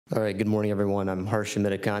All right, good morning, everyone. I'm Harsha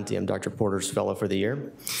Mittakanti. I'm Dr. Porter's fellow for the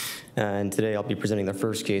year. And today I'll be presenting the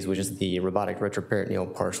first case, which is the robotic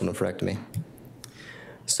retroperitoneal partial nephrectomy.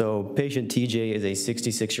 So patient TJ is a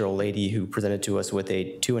 66-year-old lady who presented to us with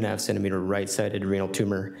a 2.5 centimeter right-sided renal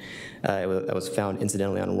tumor that was found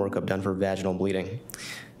incidentally on a workup done for vaginal bleeding.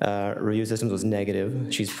 Review systems was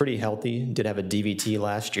negative. She's pretty healthy, did have a DVT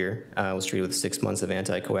last year, was treated with 6 months of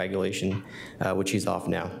anticoagulation, which she's off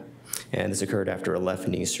now. And this occurred after a left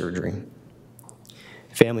knee surgery.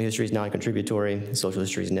 Family history is non-contributory, social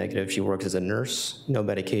history is negative. She works as a nurse, no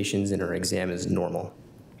medications, and her exam is normal.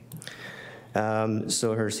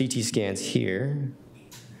 So her CT scans here,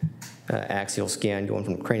 axial scan going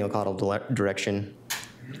from craniocaudal direction.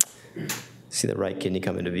 See the right kidney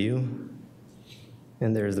come into view.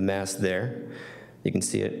 And there's the mass there. You can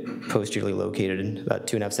see it posteriorly located, about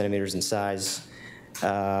 2.5 centimeters in size.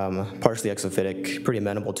 Partially exophytic, pretty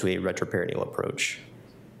amenable to a retroperitoneal approach.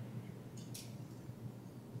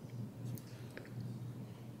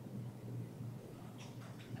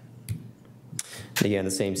 And again, the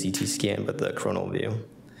same CT scan, but the coronal view.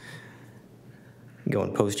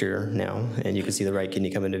 Going posterior now, and you can see the right kidney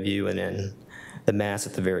come into view, and then the mass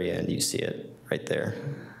at the very end, you see it right there.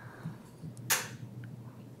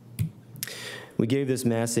 We gave this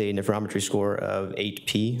mass a nephrometry score of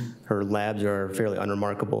 8P. Her labs are fairly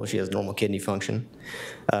unremarkable. She has normal kidney function.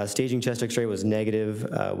 Staging chest x-ray was negative.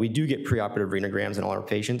 We do get preoperative renograms in all our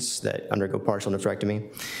patients that undergo partial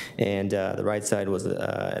nephrectomy. And the right side was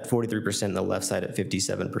at 43% and the left side at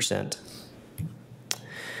 57%.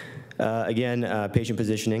 Again, patient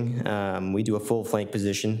positioning. We do a full flank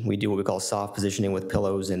position. We do what we call soft positioning with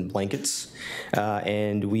pillows and blankets.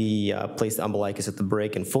 And we place the umbilicus at the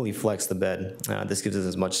break and fully flex the bed. This gives us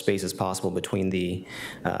as much space as possible between the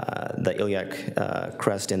iliac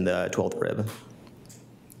crest and the 12th rib.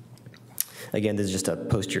 Again, this is just a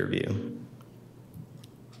posterior view.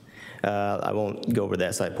 I won't go over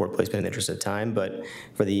the SI port placement in the interest of time, but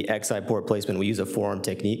for the XI port placement, we use a forearm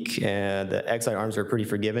technique. The XI arms are pretty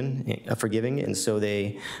forgiving, and so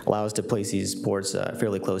they allow us to place these ports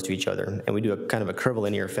fairly close to each other. And we do a kind of a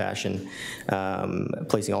curvilinear fashion,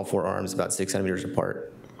 placing all 4 arms about 6 centimeters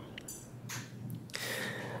apart.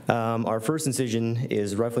 Our first incision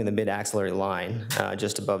is roughly in the mid-axillary line,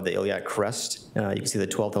 just above the iliac crest. You can see the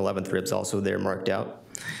 12th and 11th ribs also there marked out.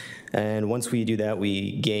 And once we do that,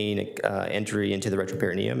 we gain entry into the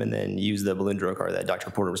retroperitoneum and then use the balloon Trocar that Dr.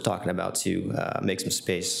 Porter was talking about to make some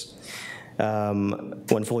space.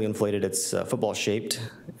 When fully inflated, it's football-shaped,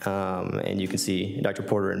 and you can see Dr.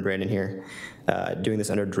 Porter and Brandon here doing this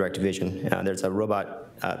under direct vision. There's a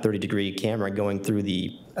robot 30-degree camera going through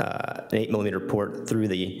the an 8mm port through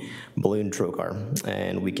the balloon Trocar,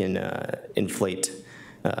 and we can inflate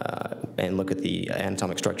and look at the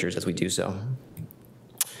anatomic structures as we do so.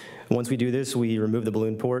 Once we do this, we remove the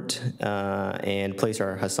balloon port and place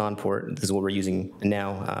our Hasson port. This is what we're using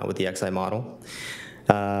now with the XI model.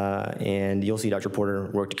 And you'll see Dr. Porter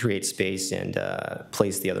work to create space and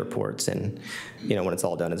place the other ports. And when it's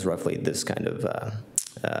all done, it's roughly this kind of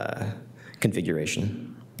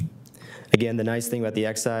configuration. Again, the nice thing about the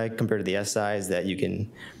XI compared to the SI is that you can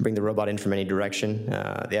bring the robot in from any direction.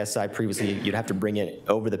 The SI previously, you'd have to bring it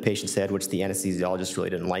over the patient's head, which the anesthesiologist really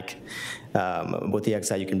didn't like. With the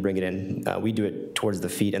XI, you can bring it in. We do it towards the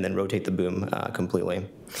feet and then rotate the boom completely.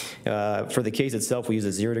 For the case itself, we use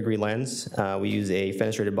a 0-degree lens. We use a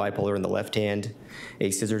fenestrated bipolar in the left hand, a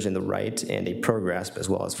scissors in the right, and a prograsp as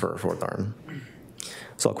well as for our 4th arm.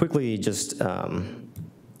 So I'll quickly just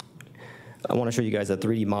I want to show you guys a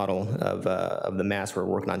 3D model of the mass we're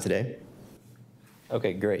working on today.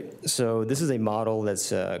 Okay, great. So this is a model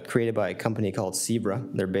that's created by a company called Zebra.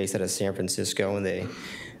 They're based out of San Francisco, and they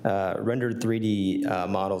rendered 3D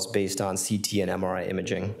models based on CT and MRI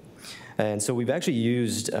imaging. And so we've actually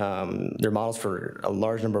used their models for a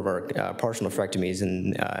large number of our partial nephrectomies,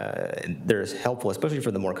 and they're helpful, especially for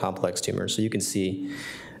the more complex tumors. So you can see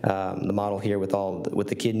the model here with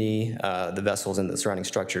the kidney, the vessels, and the surrounding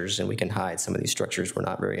structures, and we can hide some of these structures we're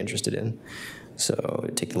not very interested in. So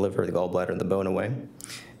take the liver, the gallbladder, and the bone away.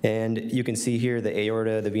 And you can see here the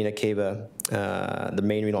aorta, the vena cava, the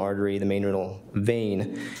main renal artery, the main renal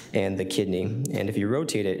vein, and the kidney. And if you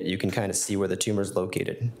rotate it, you can kind of see where the tumor is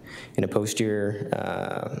located. In a posterior,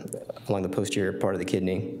 along the posterior part of the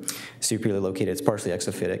kidney, superiorly located, it's partially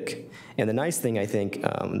exophytic. And the nice thing, I think,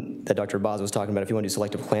 that Dr. Boz was talking about, if you want to do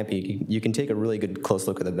selective clamping, you can take a really good close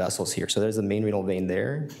look at the vessels here. So there's the main renal vein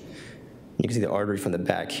there. You can see the artery from the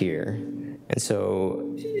back here. And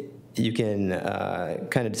so you can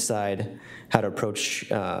kind of decide how to approach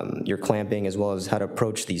your clamping as well as how to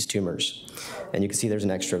approach these tumors. And you can see there's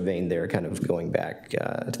an extra vein there kind of going back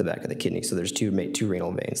to the back of the kidney. So there's two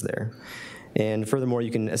renal veins there. And furthermore,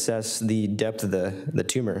 you can assess the depth of the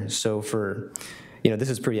tumor. So for, this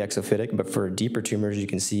is pretty exophytic, but for deeper tumors, you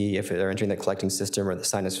can see if they're entering the collecting system or the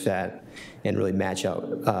sinus fat and really map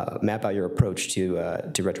out your approach to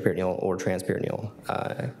retroperitoneal or transperitoneal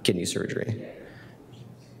kidney surgery.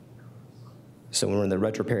 So when we're in the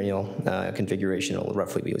retroperitoneal configuration, it'll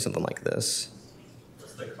roughly be something like this.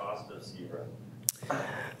 What's the cost of SEBRA?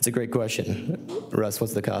 It's a great question. Russ,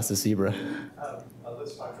 what's the cost of SEBRA?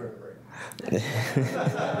 Let's talk to it.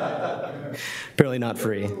 Apparently not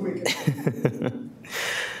free.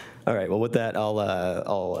 All right. Well, with that,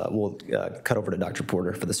 we'll cut over to Dr.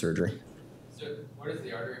 Porter for the surgery. So, what is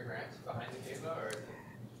the artery branch behind the cava,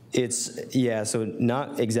 or? So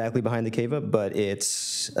not exactly behind the cava, but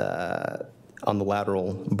it's on the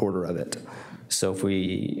lateral border of it. So if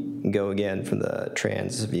we go again from the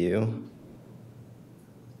trans view,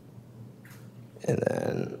 and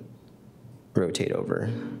then rotate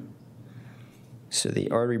over. So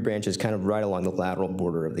the artery branch is kind of right along the lateral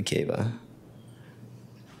border of the cava.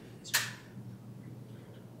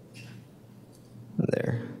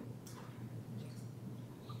 There.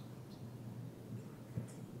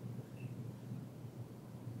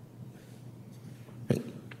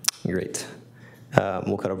 Great.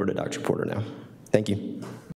 We'll cut over to Dr. Porter now. Thank you.